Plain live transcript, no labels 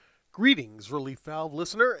Greetings, Relief Valve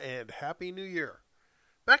listener, and Happy New Year.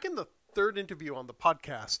 Back in the third interview on the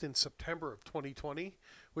podcast in September of 2020,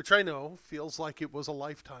 which I know feels like it was a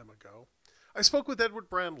lifetime ago, I spoke with Edward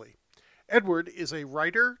Branley. Edward is a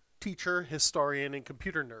writer, teacher, historian, and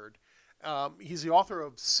computer nerd. He's the author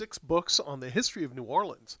of 6 books on the history of New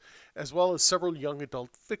Orleans, as well as several young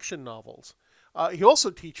adult fiction novels. He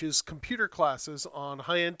also teaches computer classes on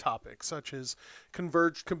high-end topics such as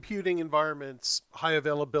converged computing environments, high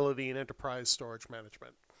availability, and enterprise storage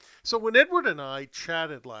management. So when Edward and I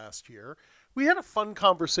chatted last year, we had a fun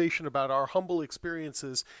conversation about our humble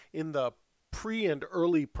experiences in the pre and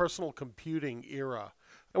early personal computing era.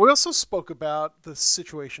 And we also spoke about the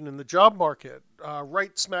situation in the job market,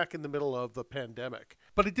 right smack in the middle of the pandemic.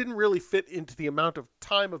 But it didn't really fit into the amount of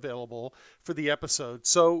time available for the episode,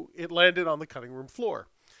 so it landed on the cutting room floor.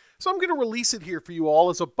 So I'm going to release it here for you all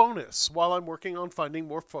as a bonus while I'm working on finding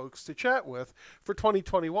more folks to chat with for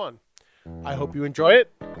 2021. I hope you enjoy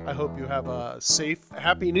it. I hope you have a safe,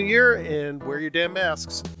 happy new year, and wear your damn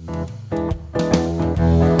masks.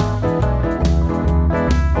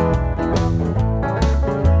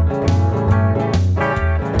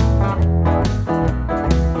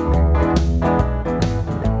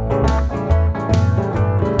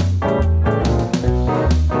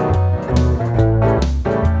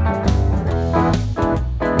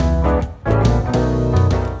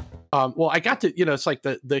 Well, I got to, it's like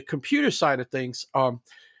the computer side of things.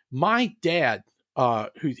 My dad,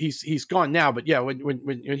 he's gone now, but yeah,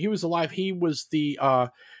 when he was alive, he was the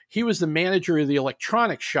manager of the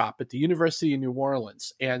electronics shop at the University of New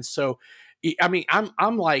Orleans. And so, I mean,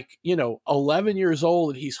 I'm like, 11 years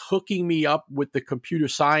old, and he's hooking me up with the computer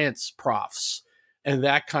science profs and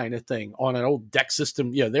that kind of thing on an old DEC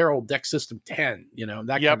system, their old DEC system 10,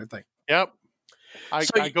 that kind of thing. Yep.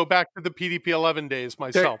 I go back to the PDP-11 days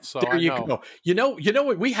myself, so I know. Go. You know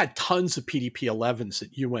what? We had tons of PDP-11s at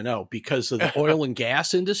UNO because of the oil and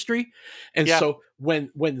gas industry, and so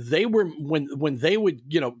when they would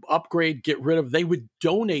upgrade, get rid of, they would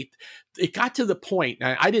donate. It got to the point.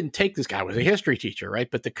 I didn't take this guy; I was a history teacher,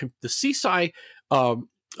 right? But the CSI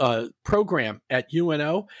program at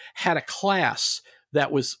UNO had a class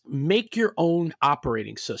that was make your own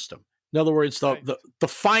operating system. In other words, the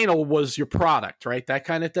final was your product, right? That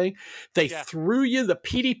kind of thing. They threw you the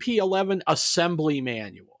PDP-11 assembly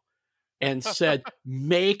manual and said,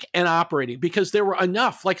 make an operating, because there were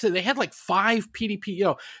enough. Like I said, they had like 5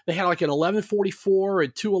 PDP, they had like an 1144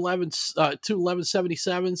 and 2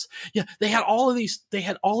 1177s. Yeah, they had all of these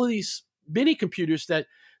mini computers that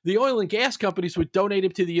the oil and gas companies would donate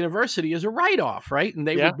them to the university as a write-off, right? And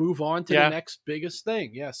they would move on to the next biggest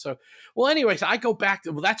thing. Yeah. So, well, anyways, I go back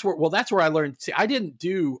to that's where I learned. See, I didn't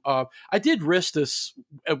do. I did Ristus.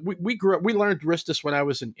 We learned Ristus when I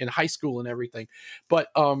was in high school and everything, but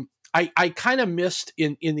I kind of missed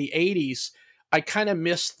in the 80s. I kind of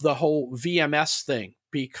missed the whole VMS thing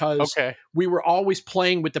because we were always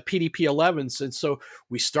playing with the PDP-11s, and so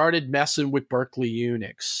we started messing with Berkeley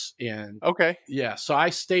Unix. And so I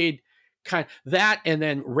stayed kind of that, and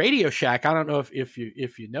then Radio Shack. I don't know if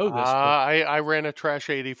you know this. I ran a Trash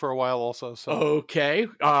 80 for a while also. So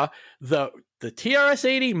the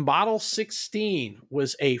TRS-80 Model 16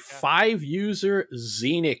 was a 5-user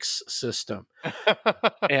Xenix system.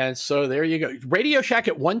 And so there you go. Radio Shack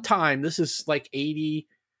at one time, this is like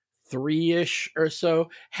 83-ish or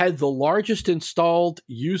so, had the largest installed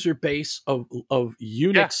user base of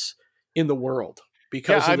Unix in the world.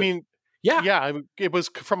 Because it was,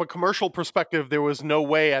 from a commercial perspective, there was no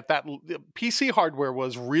way at that. PC hardware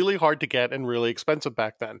was really hard to get and really expensive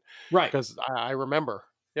back then. Right. Because I remember.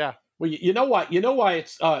 Yeah. Well, you know why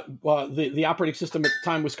it's the operating system at the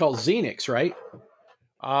time was called Xenix, right?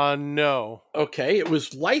 No. Okay, it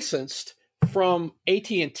was licensed from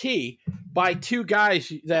AT&T by 2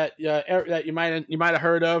 guys that you might have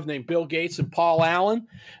heard of, named Bill Gates and Paul Allen.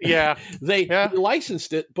 Yeah, they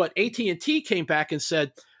licensed it, but AT&T came back and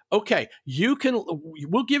said, "Okay,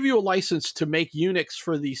 we'll give you a license to make Unix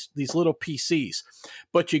for these little PCs,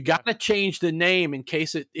 but you got to change the name in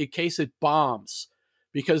case it bombs."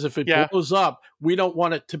 Because if it blows up, we don't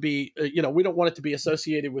want it to be, we don't want it to be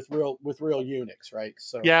associated with real Unix, right?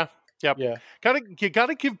 So you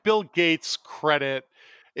gotta give Bill Gates credit.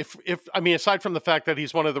 If aside from the fact that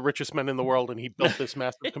he's one of the richest men in the world and he built this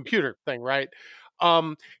massive computer thing, right?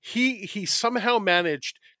 He somehow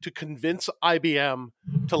managed to convince IBM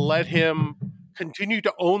to let him continue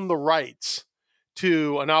to own the rights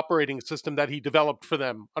to an operating system that he developed for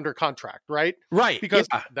them under contract, right? Right. Because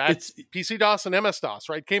that's PC-DOS and MS-DOS,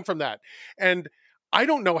 right? Came from that. And I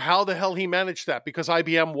don't know how the hell he managed that, because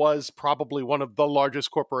IBM was probably one of the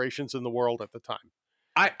largest corporations in the world at the time.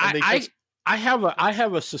 I and they just I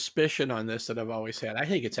have a suspicion on this that I've always had. I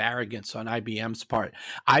think it's arrogance on IBM's part.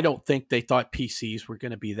 I don't think they thought PCs were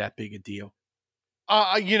going to be that big a deal.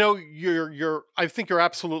 I think you're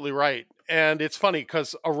absolutely right. And it's funny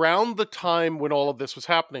because around the time when all of this was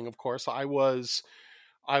happening, of course, I was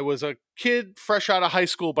a kid fresh out of high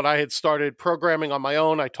school, but I had started programming on my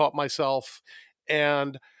own. I taught myself,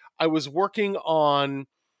 and I was working on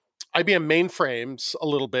IBM mainframes a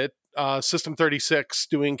little bit, System 36,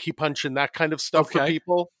 doing key punch and that kind of stuff for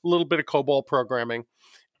people, a little bit of COBOL programming.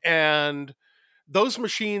 And those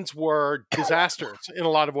machines were disasters in a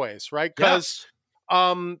lot of ways, right? Because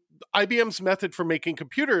IBM's method for making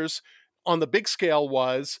computers on the big scale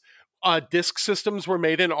was disk systems were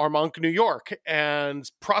made in Armonk, New York, and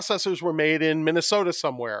processors were made in Minnesota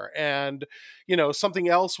somewhere, and something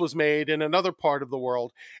else was made in another part of the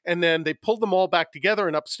world, and then they pulled them all back together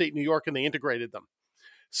in upstate New York and they integrated them.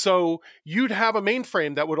 So you'd have a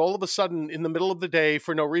mainframe that would all of a sudden, in the middle of the day,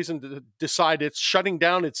 for no reason, decide it's shutting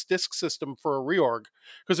down its disk system for a reorg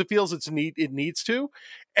because it feels it needs to,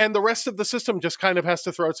 and the rest of the system just kind of has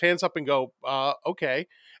to throw its hands up and go, okay.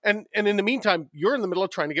 And in the meantime, you're in the middle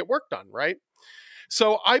of trying to get work done, right?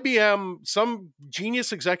 So IBM, some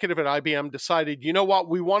genius executive at IBM decided, you know what,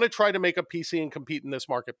 we want to try to make a PC and compete in this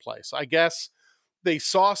marketplace. I guess they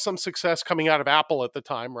saw some success coming out of Apple at the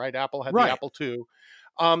time, right? Apple had the Apple II.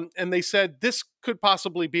 And they said, this could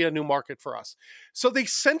possibly be a new market for us. So they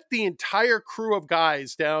sent the entire crew of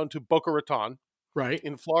guys down to Boca Raton,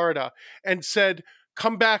 in Florida, and said,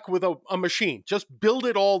 come back with a machine. Just build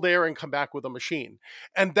it all there and come back with a machine.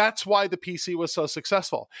 And that's why the PC was so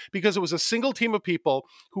successful, because it was a single team of people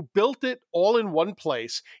who built it all in one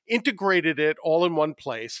place, integrated it all in one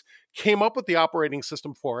place, came up with the operating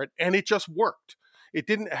system for it, and it just worked. It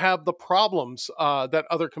didn't have the problems that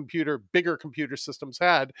other bigger computer systems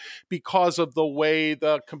had because of the way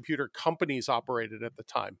the computer companies operated at the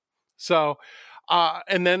time. So,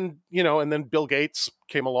 and then Bill Gates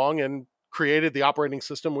came along and created the operating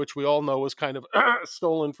system, which we all know was kind of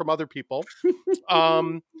stolen from other people.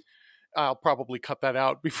 I'll probably cut that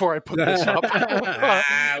out before I put this up.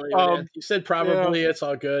 You said probably. It's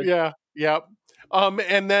all good. Yeah.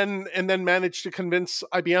 And then managed to convince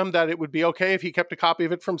IBM that it would be okay if he kept a copy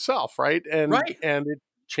of it for himself, right? And it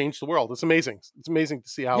changed the world. It's amazing. It's amazing to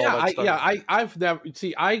see how. I've never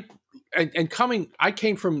I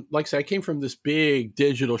came from, like I said, I came from this big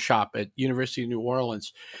digital shop at University of New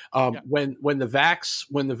Orleans. When the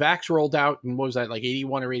VAX rolled out, and what was that, like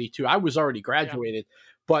 81 or 82? I was already graduated,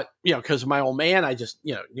 but because of my old man, I just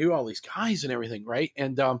knew all these guys and everything, right?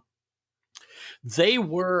 And they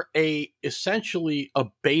were essentially a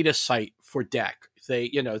beta site for DEC. They,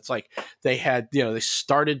 it's like they had, they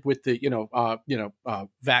started with the,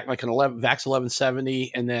 VAX, like VAX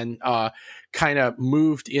 1170, and then kind of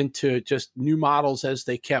moved into just new models as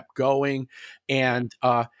they kept going. And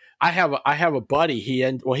I have a buddy. He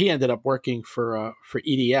ended up working for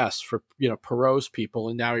EDS, for Perot's people,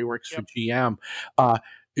 and now he works for GM.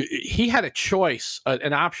 He had a choice,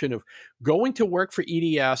 an option of going to work for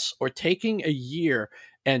EDS or taking a year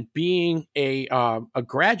and being a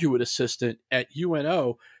graduate assistant at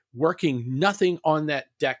UNO, working nothing on that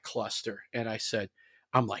DEC cluster. And I said,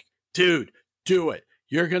 I'm like, dude, do it.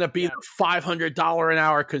 You're going to be the $500 an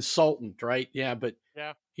hour consultant, right? Yeah, but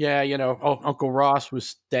Uncle Ross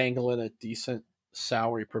was dangling a decent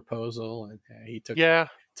salary proposal, and he took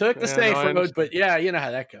the safe road, but you know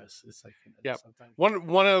how that goes. It's like sometimes.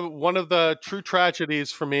 One of the true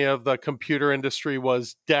tragedies for me of the computer industry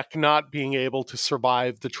was DEC not being able to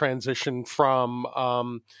survive the transition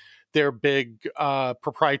from their big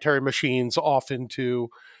proprietary machines off into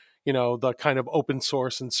the kind of open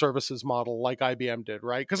source and services model like IBM did,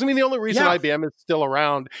 right? Because the only reason IBM is still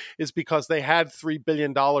around is because they had $3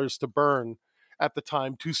 billion to burn at the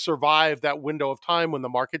time to survive that window of time when the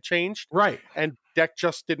market changed. Right. And DEC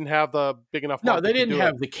just didn't have the big enough market. No, they didn't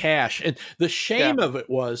have the cash. And the shame of it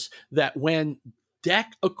was that when DEC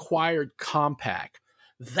acquired Compaq,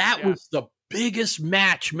 that was the biggest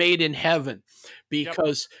match made in heaven,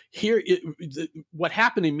 because what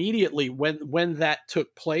happened immediately when that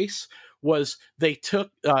took place was they took,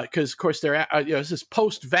 because of course they're this is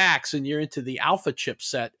post VAX and you're into the alpha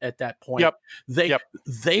chipset at that point. They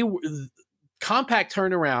Compaq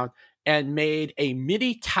turned around and made a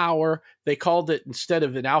MIDI tower. They called it, instead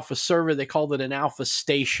of an alpha server, they called it an alpha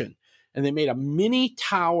station. And they made a mini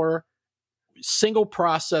tower, single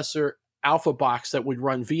processor alpha box that would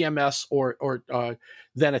run VMS or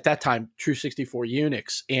then at that time, True 64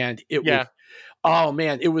 Unix. And it was, oh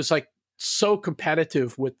man, it was like so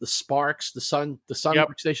competitive with the Sparks, the Sun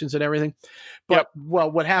workstations and everything. But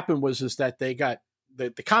well, what happened was that they got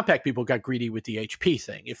the Compaq people got greedy with the HP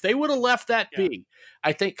thing. If they would have left that be,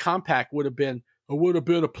 I think Compaq would have been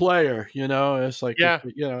a player. It's like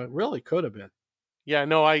it really could have been. Yeah,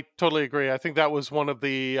 no, I totally agree. I think that was one of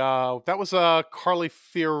the that was a Carly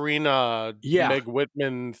Fiorina, Meg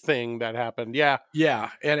Whitman thing that happened. Yeah,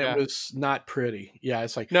 and it was not pretty. Yeah,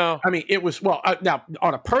 it's like no. I mean, it was now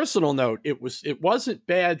on a personal note, it wasn't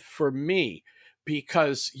bad for me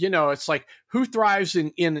because it's like who thrives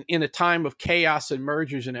in a time of chaos and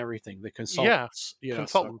mergers and everything? The consultants.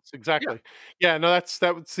 Consultants, exactly. Yeah, no,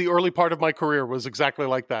 that was the early part of my career was exactly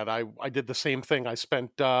like that. I did the same thing. I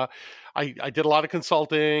spent I did a lot of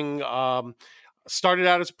consulting. Started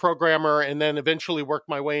out as a programmer, and then eventually worked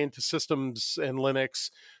my way into systems and Linux.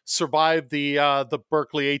 Survived the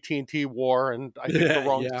Berkeley AT&T war, and I think the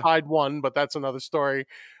wrong side won, but that's another story.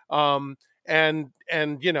 And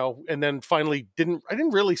then finally I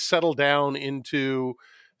didn't really settle down into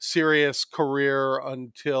serious career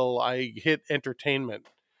until I hit entertainment.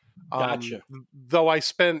 Gotcha. Though I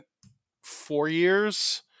spent 4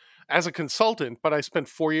 years as a consultant, but I spent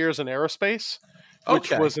 4 years in aerospace,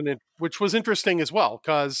 which was interesting as well,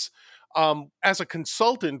 because as a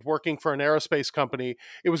consultant working for an aerospace company,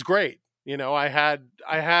 it was great. I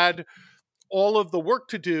had all of the work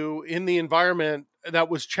to do in the environment that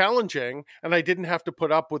was challenging, and I didn't have to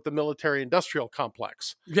put up with the military industrial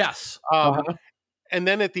complex. Yes. And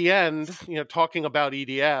then at the end, talking about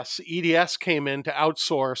EDS came in to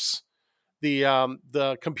outsource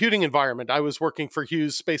the computing environment. I was working for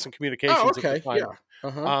Hughes Space and Communications at the time.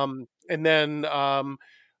 Yeah. And then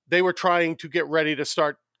they were trying to get ready to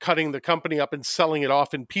start cutting the company up and selling it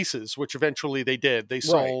off in pieces, which eventually they did. They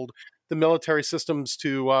sold the military systems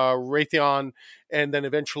to Raytheon, and then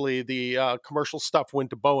eventually the commercial stuff went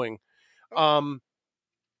to Boeing.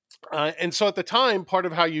 And so at the time, part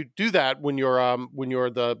of how you do that when you're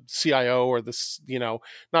the CIO or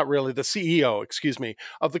not really the CEO, excuse me,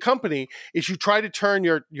 of the company, is you try to turn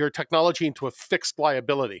your technology into a fixed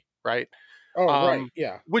liability, right? Oh, right,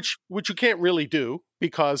 yeah. Which you can't really do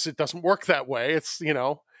because it doesn't work that way. It's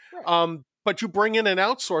but you bring in an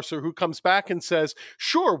outsourcer who comes back and says,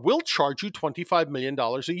 sure, we'll charge you $25 million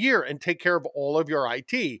a year and take care of all of your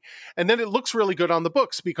IT. And then it looks really good on the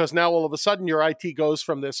books because now all of a sudden your IT goes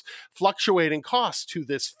from this fluctuating cost to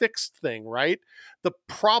this fixed thing, right? The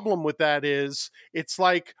problem with that is it's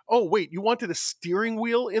like, oh, wait, you wanted a steering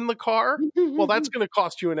wheel in the car? Well, that's going to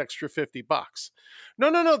cost you an extra $50.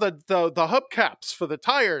 No, the hubcaps for the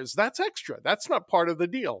tires, that's extra. That's not part of the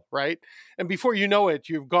deal, right? And before you know it,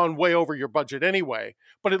 you've gone way over your budget anyway,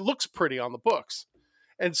 but it looks pretty on the books.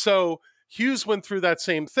 And so Hughes went through that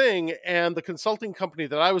same thing, and the consulting company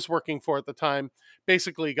that I was working for at the time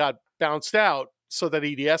basically got bounced out so that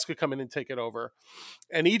EDS could come in and take it over.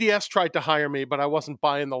 And EDS tried to hire me, but I wasn't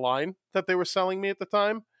buying the line that they were selling me at the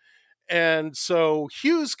time. And so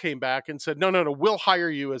Hughes came back and said, no, we'll hire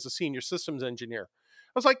you as a senior systems engineer.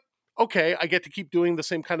 I was like, okay, I get to keep doing the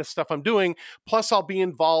same kind of stuff I'm doing. Plus, I'll be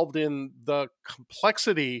involved in the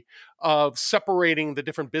complexity of separating the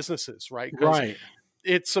different businesses, right? Right.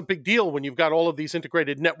 It's a big deal when you've got all of these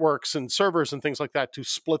integrated networks and servers and things like that to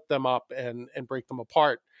split them up and break them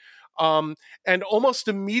apart. And almost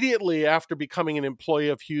immediately after becoming an employee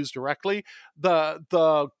of Hughes directly,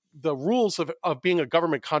 the rules of being a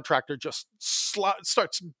government contractor just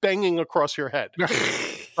starts banging across your head,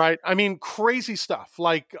 right? I mean, crazy stuff.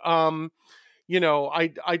 Like, I'd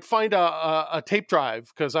find a tape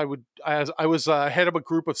drive because I was head of a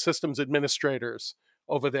group of systems administrators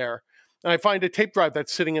over there. And I find a tape drive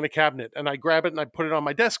that's sitting in a cabinet, and I grab it and I put it on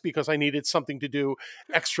my desk because I needed something to do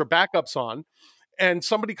extra backups on. And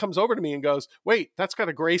somebody comes over to me and goes, wait, that's got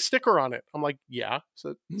a gray sticker on it. I'm like, yeah.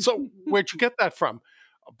 So where'd you get that from?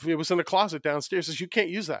 It was in a closet downstairs. Says, you can't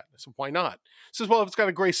use that. I said, why not? Says, well, if it's got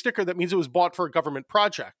a gray sticker, that means it was bought for a government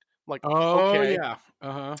project. I'm like, okay. Yeah.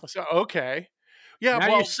 Uh-huh. I said, okay. Yeah.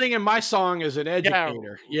 Now you're singing my song as an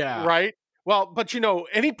educator. Yeah. Right. Well, but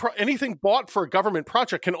anything bought for a government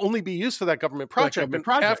project can only be used for that government project. And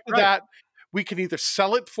after that, we can either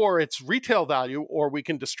sell it for its retail value or we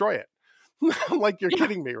can destroy it. Like, you're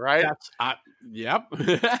kidding me, right? Yep.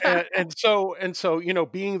 and so,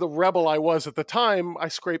 being the rebel I was at the time, I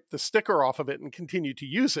scraped the sticker off of it and continued to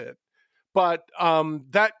use it. But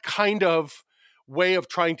that kind of way of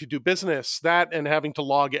trying to do business, that and having to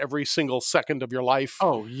log every single second of your life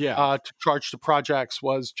to charge to projects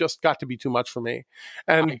was just got to be too much for me.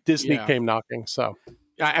 And Disney came knocking. So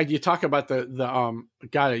you talk about the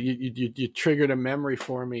you triggered a memory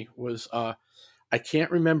for me. Was I can't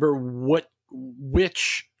remember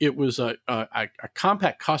which it was a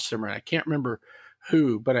Compaq customer. I can't remember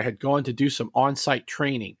who, but I had gone to do some on-site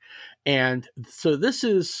training, And so this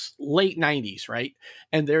is late 90s, right?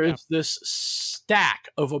 And there Yeah. is this stack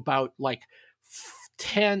of about like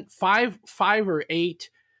 5 or 8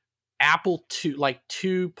 Apple II, like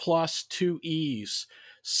 2+2Es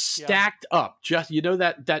Yeah. stacked up. Just,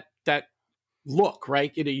 that look,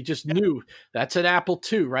 right? You just knew that's an Apple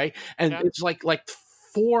II, right? And Yeah. it's like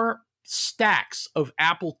 4 stacks of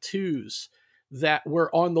Apple IIs that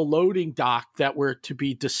were on the loading dock that were to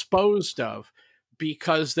be disposed of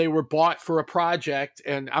because they were bought for a project.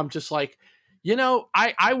 And I'm just like,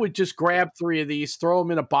 I would just grab 3 of these, throw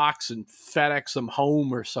them in a box, and FedEx them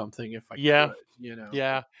home or something if I Yeah. could.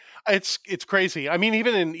 Yeah, it's crazy. I mean,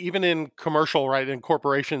 even in commercial, right, in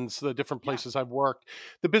corporations, the different Yeah. places I've worked,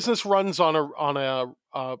 the business runs on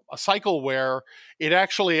a cycle where it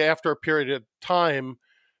actually, after a period of time,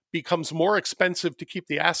 becomes more expensive to keep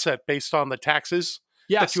the asset based on the taxes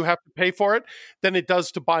that Yes, you have to pay for it than it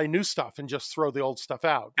does to buy new stuff and just throw the old stuff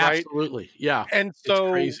out, right? absolutely. Yeah. And It's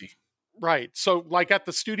so crazy. right. So, like at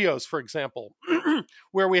the studios, for example,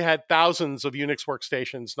 where we had thousands of Unix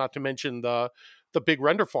workstations, not to mention the big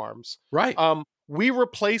render farms, Right. we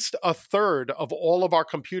replaced a third of all of our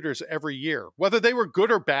computers every year. Whether they were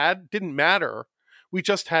good or bad didn't matter. We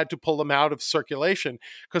just had to pull them out of circulation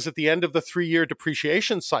because at the end of the 3-year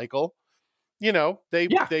depreciation cycle, Yeah.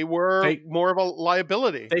 they were They more of a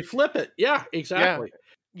liability. they flip it. Yeah, Yeah, exactly.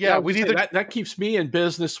 Yeah, I yeah. was We'd just saying either that keeps me in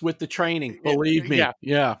business with the training. Believe me. yeah.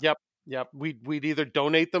 Yeah. Yep. Yep. We'd either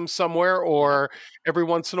donate them somewhere Yeah. or every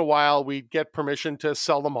once in a while we'd get permission to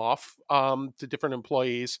sell them off to different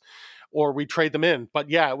employees or we trade them in. But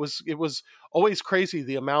yeah, it was always crazy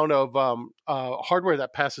the amount of hardware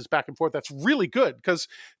that passes back and forth. That's really good because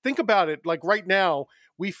think about it. Like right now,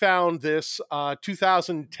 we found this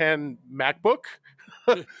 2010 MacBook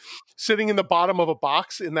sitting in the bottom of a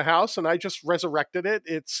box in the house, and I just resurrected it.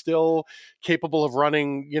 It's still capable of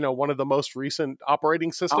running, one of the most recent operating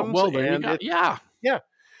Oh, systems, well, there you and go. it, Yeah. yeah.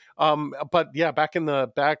 But yeah, in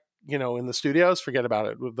the studios, forget about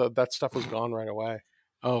it. That stuff was gone right away.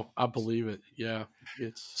 Oh, I believe it. Yeah.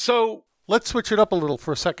 It's So let's switch it up a little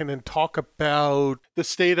for a second and talk about the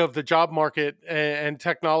state of the job market and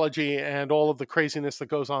technology and all of the craziness that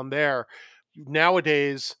goes on there.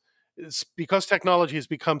 Nowadays, it's because technology has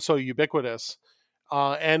become so ubiquitous,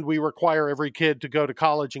 and we require every kid to go to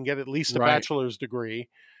college and get at least a right. bachelor's degree.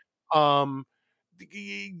 Um,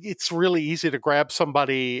 it's really easy to grab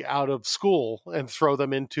somebody out of school and throw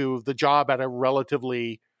them into the job at a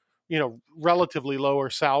relatively lower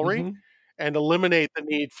salary Hmm. and eliminate the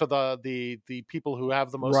need for the people who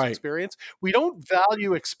have the most Right. experience. We don't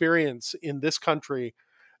value experience in this country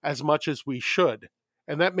as much as we should.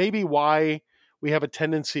 And that may be why we have a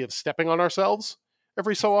tendency of stepping on ourselves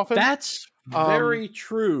every so often. That's Um, very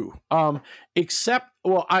true. Except,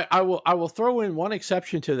 well, I will throw in one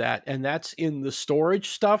exception to that, and that's in the storage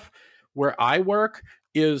stuff where I work.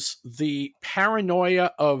 Is the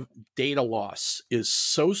paranoia of data loss is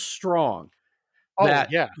so strong oh that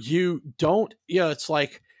yeah, you don't, it's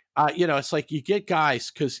like, it's like you get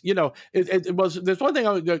guys because it was. There's one thing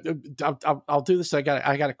I'll do this. I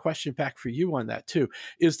got a question back for you on that too.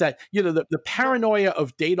 Is that the sure. paranoia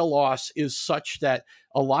of data loss is such that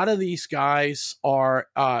a lot of these guys are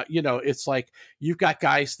it's like you've got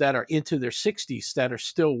guys that are into their 60s that are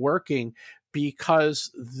still working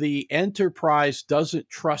because the enterprise doesn't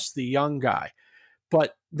trust the young guy.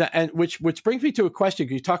 But and which brings me to a question.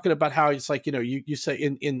 You're talking about how it's like you say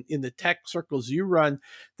in the tech circles you run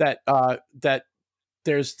that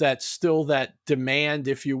there's that still that demand,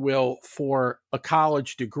 if you will, for a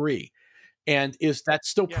college degree. And is that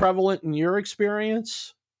still Yeah. prevalent in your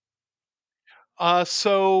experience?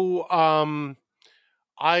 So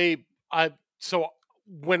I I so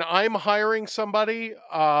when I'm hiring somebody,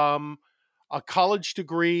 a college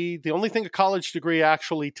degree, the only thing a college degree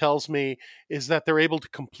actually tells me is that they're able to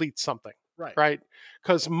complete something, Right. right?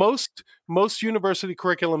 Because most university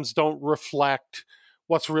curriculums don't reflect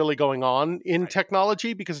what's really going on in Right.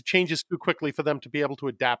 technology because it changes too quickly for them to be able to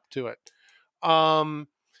adapt to it. Um,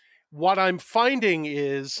 what I'm finding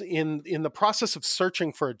is in the process of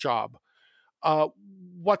searching for a job, uh,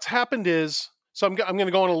 what's happened is I'm going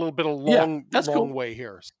to go on a little bit of Yeah, long that's long cool. way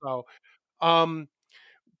here. So um,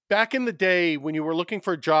 back in the day when you were looking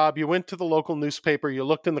for a job, you went to the local newspaper, you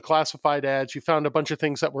looked in the classified ads, you found a bunch of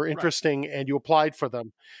things that were Right. interesting, and you applied for them.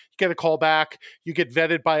 You get a call back, you get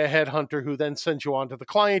vetted by a headhunter who then sends you on to the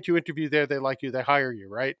client. You interview there, they like you, they hire you,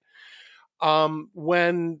 right?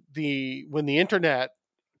 When the internet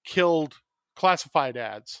killed classified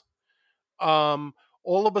ads, um,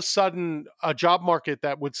 all of a sudden, a job market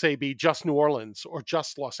that would say be just New Orleans or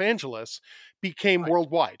just Los Angeles became Right.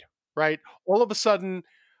 worldwide, right? All of a sudden,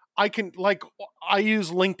 I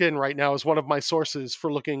use LinkedIn right now as one of my sources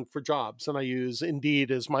for looking for jobs, and I use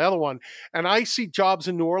Indeed as my other one. And I see jobs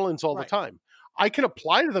in New Orleans all the time. I can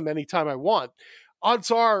apply to them anytime I want.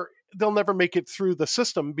 Odds are they'll never make it through the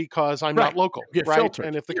system because I'm not local, right? Filtered.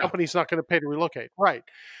 And if the company's not going to pay to relocate, right?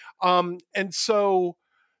 And so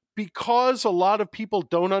because a lot of people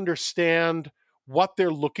don't understand what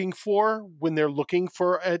they're looking for when they're looking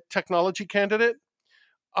for a technology candidate,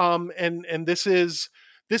 and this is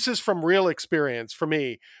from real experience for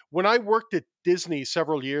me. When I worked at Disney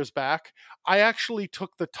several years back, I actually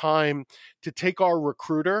took the time to take our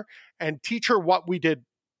recruiter and teach her what we did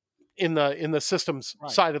in the systems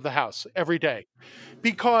side of the house every day.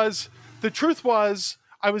 Because the truth was,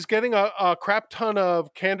 I was getting a crap ton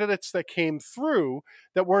of candidates that came through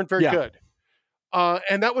that weren't very good.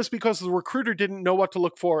 And that was because the recruiter didn't know what to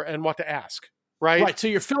look for and what to ask, right? Right, so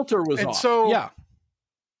your filter was off.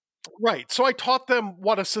 Right. So I taught them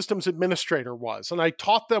what a systems administrator was, and I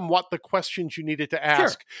taught them what the questions you needed to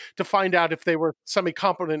ask to find out if they were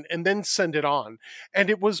semi-competent, and then send it on. And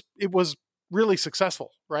it was really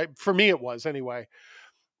successful, right? For me, it was anyway.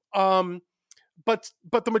 But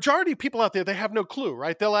the majority of people out there, they have no clue,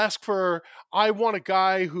 right? They'll ask for, I want a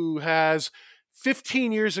guy who has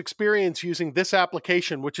 15 years experience using this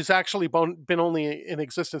application, which has actually been only in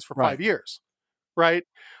existence for 5 years, right?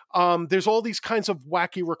 There's all these kinds of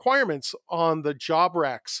wacky requirements on the job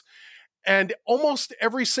recs. And almost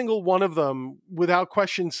every single one of them, without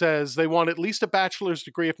question, says they want at least a bachelor's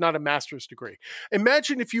degree, if not a master's degree.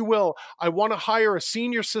 Imagine, if you will, I want to hire a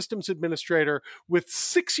senior systems administrator with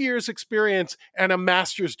 6 years experience and a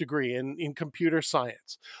master's degree in computer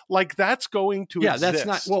science. Like, that's going to exist. That's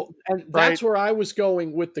not, well, and that's where I was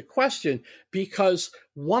going with the question, because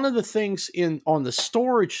one of the things on the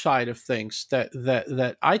storage side of things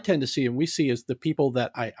that I tend to see, and we see, is the people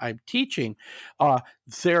that I'm teaching,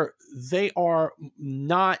 they're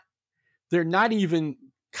not even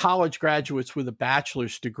college graduates with a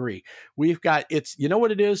bachelor's degree. We've got, you know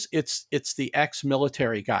what it is? It's the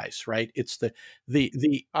ex-military guys, right? It's the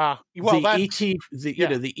ET4,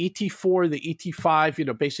 the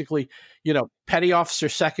ET5, basically, petty officer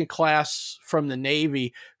second class from the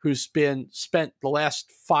Navy who's spent the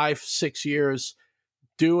last 5-6 years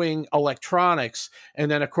doing electronics.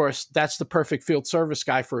 And then, of course, that's the perfect field service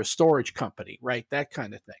guy for a storage company, right? That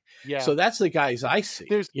kind of thing. Yeah. So that's the guys I see,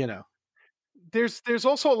 There's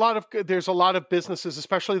also a lot of businesses,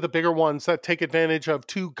 especially the bigger ones, that take advantage of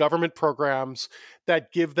two government programs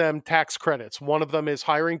that give them tax credits. One of them is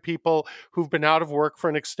hiring people who've been out of work for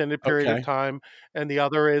an extended period of time, and the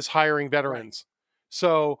other is hiring veterans.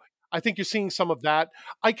 So I think you're seeing some of that.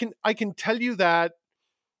 I can tell you that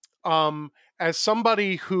as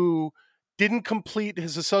somebody who didn't complete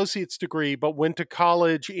his associate's degree but went to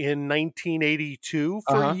college in 1982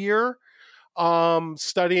 for a year,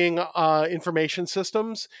 studying information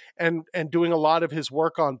systems and doing a lot of his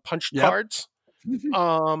work on punched cards.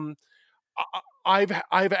 I've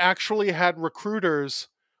actually had recruiters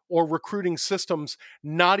or recruiting systems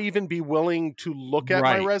not even be willing to look at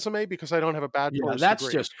my resume because I don't have a bachelor's degree. That's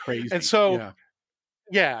just crazy. And so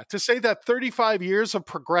to say that 35 years of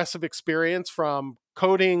progressive experience, from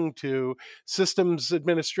coding to systems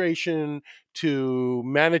administration to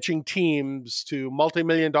managing teams to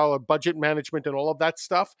multi-million-dollar budget management and all of that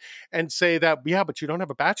stuff, and say that, but you don't have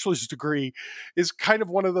a bachelor's degree, is kind of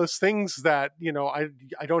one of those things that,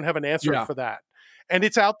 I don't have an answer for that. And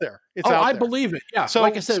it's out there. I believe it. Yeah. So,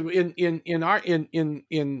 like I said,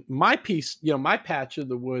 in my piece, my patch of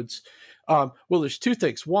the woods, there's two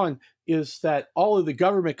things. One is that all of the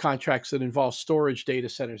government contracts that involve storage data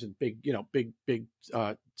centers and big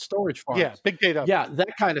storage farms, big data,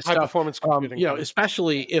 that kind of high stuff, performance computing,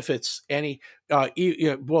 especially if it's any,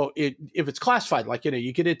 if it's classified, like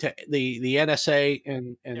you get into the NSA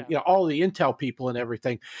and all the intel people and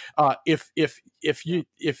everything. If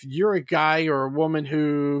you're a guy or a woman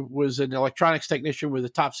who was an electronics technician with a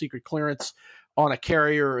top secret clearance on a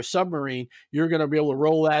carrier or a submarine, you're going to be able to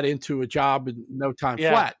roll that into a job in no time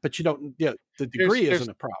flat. But you don't. The degree isn't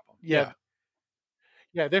a problem.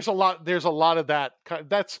 Yeah, there's a lot of that. There's a lot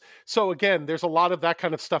of that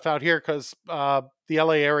kind of stuff out here because the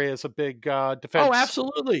LA area is a big defense. Oh,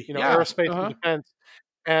 absolutely. Aerospace and defense,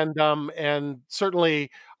 and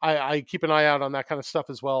certainly I keep an eye out on that kind of stuff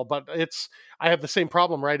as well. But I have the same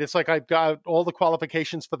problem, right? It's like I've got all the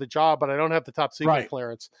qualifications for the job, but I don't have the top secret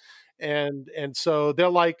clearance. And so they're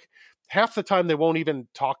like, half the time they won't even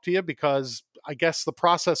talk to you because I guess the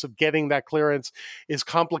process of getting that clearance is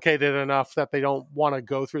complicated enough that they don't want to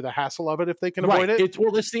go through the hassle of it if they can avoid it.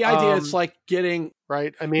 It's the idea. It's like getting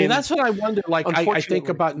right. I mean, that's what I wonder. Like I think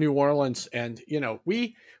about New Orleans, and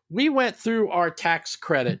we went through our tax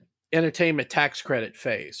credit, entertainment tax credit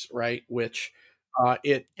phase, right? Which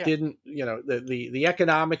it didn't, the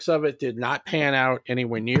economics of it did not pan out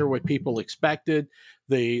anywhere near what people expected.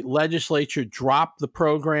 The legislature dropped the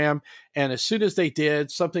program, and as soon as they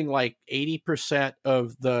did, something like 80%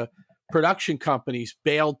 of the production companies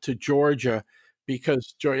bailed to Georgia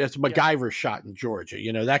because Georgia, it's MacGyver shot in Georgia,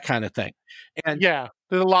 that kind of thing. And there's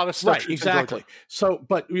a lot of stuff. Right, exactly. So,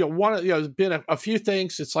 but one of there's been a few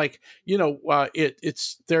things. It's like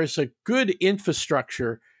there's a good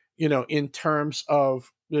infrastructure, in terms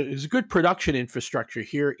of there's a good production infrastructure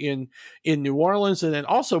here in New Orleans, and then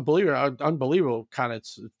also, believe it or not, unbelievable kind of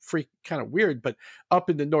it's kind of weird, but up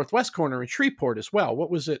in the northwest corner in Shreveport as well.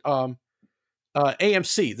 What was it?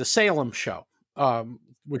 AMC, the Salem show,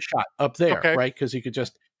 was shot up there, right? Because you could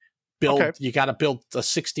just build. You got to build a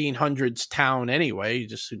 1600s town anyway. You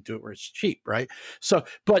just do it where it's cheap, right? So,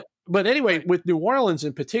 but anyway, with New Orleans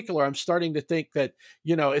in particular, I'm starting to think that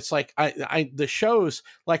it's like the shows,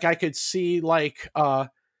 like I could see like NCIS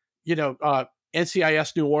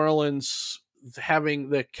New Orleans having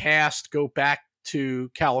the cast go back to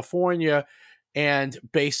California, and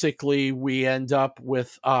basically we end up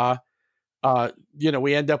with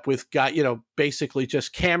basically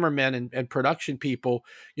just cameramen and production people,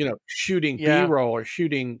 shooting B-roll or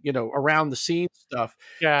shooting, around the scene stuff,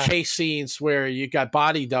 chase scenes where you got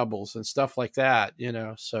body doubles and stuff like that,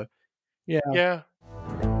 so. Yeah.